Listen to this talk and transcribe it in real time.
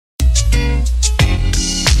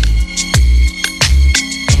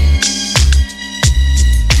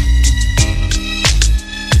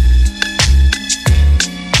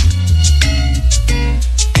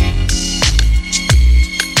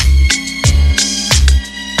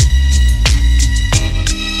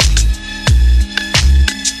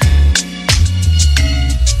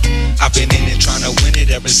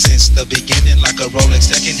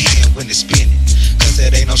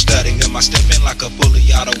no studying my stepping like a fully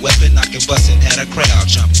auto weapon. I can bust it at a crowd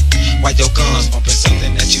jumping. While your guns pumping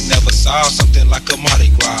something that you never saw, something like a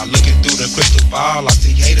Mardi Gras. Looking through the crystal ball, I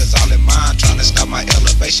see haters all in mind, trying to stop my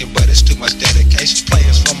elevation, but it's too much dedication.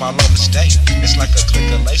 Players from all over the state, it's like a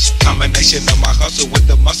click-elation. Combination of my hustle with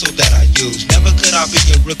the muscle that I use. Never could I be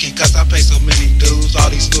a rookie, cause I pay so many dues. All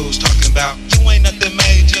these fools talking about, you ain't nothing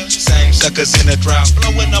major. Same suckers in the drought,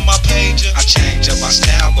 blowing up my pager. I change up my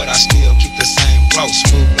style, but I still keep the same flow.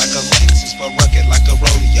 Smooth like a Lexus, but rugged like a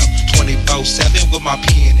rodeo. 24/7 with my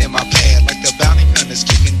pen and my pad, like the bounty hunters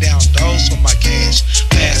kicking down doors for my cash.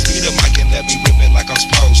 Pass me the mic and let me rip it like I'm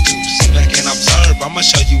supposed to. Sit back and observe, I'ma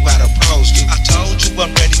show you how to pros do. I told you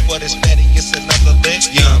I'm ready for this petty, it's another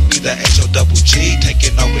lift. Young B, the H-O-double-G,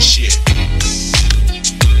 taking over shit.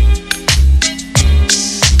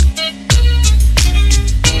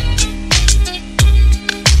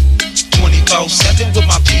 24/7 with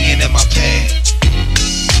my pen and my pad.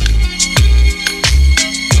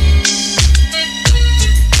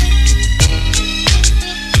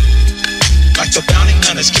 Like the bounty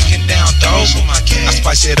hunters kicking down doors for my cash. I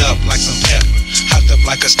spice it up like some pepper, hopped up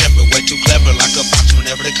like a stepper, way too clever like a box.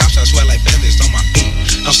 Whenever the cops, I swear like feathers on my feet.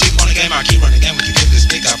 Don't sleep on the game, I keep running game. We can get this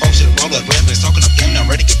big. I folks to the roll up, breathless, talking up game. I'm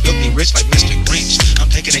ready to filthy rich like Mr. Grinch.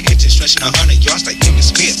 I'm taking an inch and stretching 100 yards like Emmitt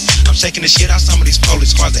Smith. I'm shaking the shit out some of these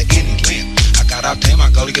police cars at any length. I got out there,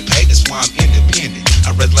 my goal to get paid, that's why I'm independent.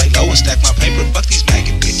 I rather lay low and stack my paper, fuck these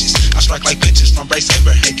maggot bitches. I strike like bitches from Bray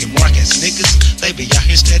Saber, hating Marcus niggas. They be out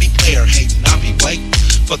here steady player hating, I be waiting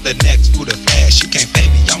for the next Buddha flash. You can't pay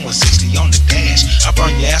me, I'm 160 on the dash. I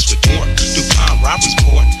burn your ass with torque, do crime robberies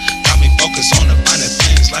port. Got me focused on the finer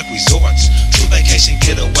things like resorts. True vacation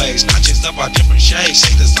getaways, notches of all different shades.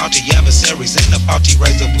 Shake the salty adversaries and the faulty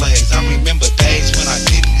razor blades. I remember days when I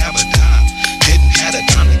didn't have a dime, didn't have the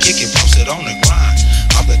time to kick it, posted on the grind.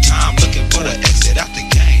 All the time looking for the exit out the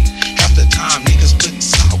game. Half the time niggas putting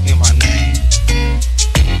salt in my name.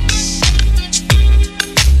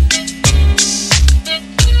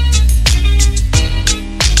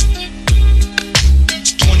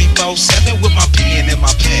 24/7 with my pen and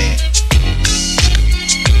my pad.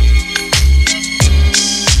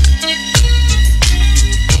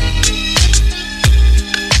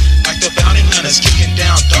 Like the bounty hunters kicking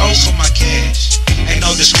down doors for my cash. Ain't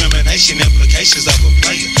no discrimination, implications of a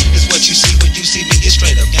player. It's what you see when you see me, it's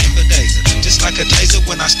straight up game for days. Just like a taser,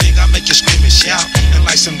 when I sting, I make you scream and shout. And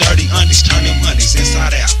like some dirty undies, turn them honeys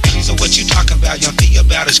inside out. So what you talking about, young fee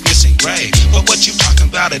about is grits and grave. But what you talking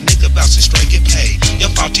about, a nigga about to straight get paid. Your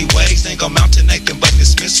faulty ways ain't gon' mount to nothing but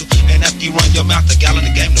dismissal. And after you run your mouth, a gal in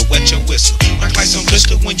the game to wet your whistle. Rock like some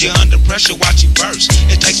crystal when you're under pressure, watch you burst.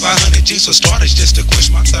 It takes 500 G's for starters just to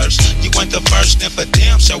quench my thirst. You ain't the first, then for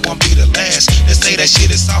damn sure won't be the last. They say that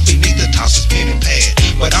shit is soft, you need to toss his pen and pad.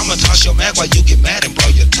 But I'ma toss your mag while you get mad and blow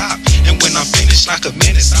your top. And when I'm finished like a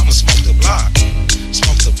menace, I'ma smoke the block.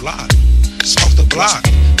 Smoke the block. Smoke the block.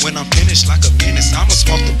 When I'm finished like a menace, I'ma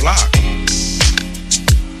smoke the block.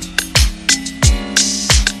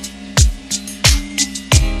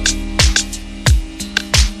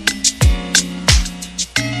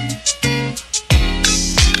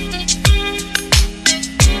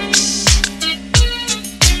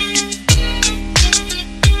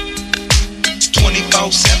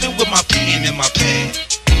 With my pen and my pad.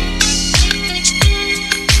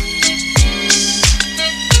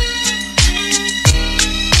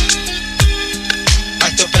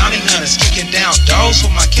 Like the bounty hunters kicking down doors for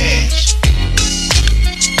my cash.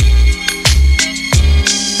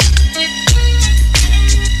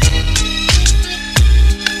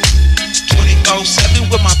 24/7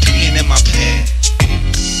 with my pen and my pad.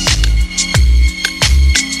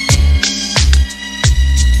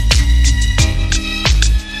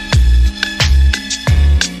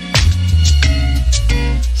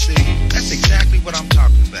 What I'm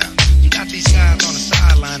talking about. You got these guys on the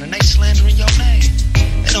sideline and they slandering your name.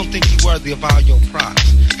 They don't think you worthy of all your props.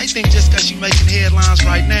 They think just cause you making headlines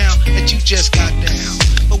right now that you just got down.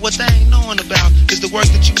 But what they ain't knowing about is the work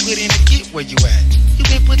that you put in to get where you at. You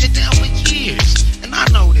been putting it down for years, and I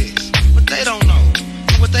know this, but they don't know.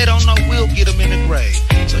 And what they don't know will get them in the grave.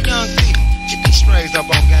 So young people, get these strays up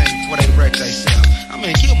on game before they wreck themselves. I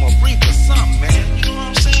mean, give them a brief or something, man. You know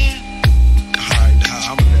what I'm saying? Alright,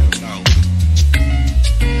 I'ma let them know.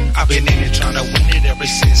 I've been in it trying to win it ever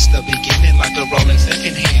since the beginning, like a rolling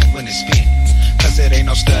second hand when it's spin. Cause it ain't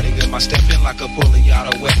no study in my stepping like a bully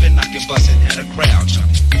out of weapon. I can bust it at a crowd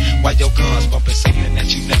jumping. While your guns bumping something that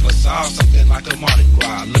you never saw. Something like a Mardi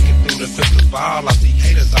Gras. Looking through the crystal ball. I see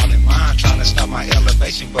haters all in mind. Trying to stop my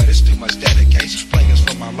elevation, but it's too much dedication. Players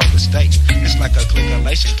from my local state. It's like a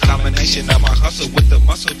clinkalation. Combination of my hustle with the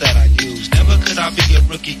muscle that I use. Never could I be a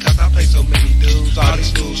rookie cause I pay so many dues. All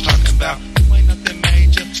these fools talking about you ain't nothing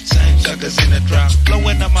major. Same suckers in the drought.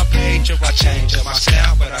 Blowing up my pager. I change up my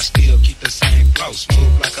style, but I still keep the same flow.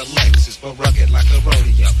 Smooth like a Lexus, but rugged like a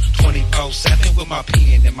rodeo. 24/7 with my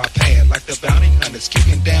pen in my pad. Like the bounty hunters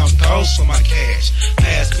kicking down doors for my cash.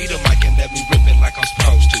 Pass me the mic and let me rip it like I'm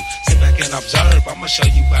supposed to. Sit back and observe, I'ma show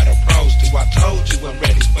you how the pros do. I told you I'm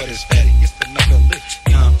ready for this fatty. It's another lick.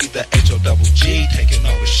 Young be the H-O-double-G taking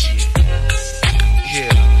over shit.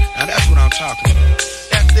 Yeah, now that's what I'm talking about.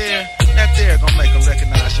 That there gonna make them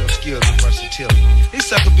recognize your skills and versatility. These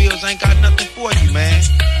sucker bills ain't got nothing for you, man.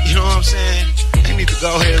 You know what I'm saying? They need to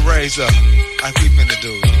go ahead and raise up like we finna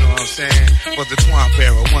do, you know what I'm saying? For the Twomp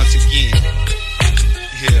era once again.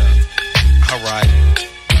 Yeah, alright.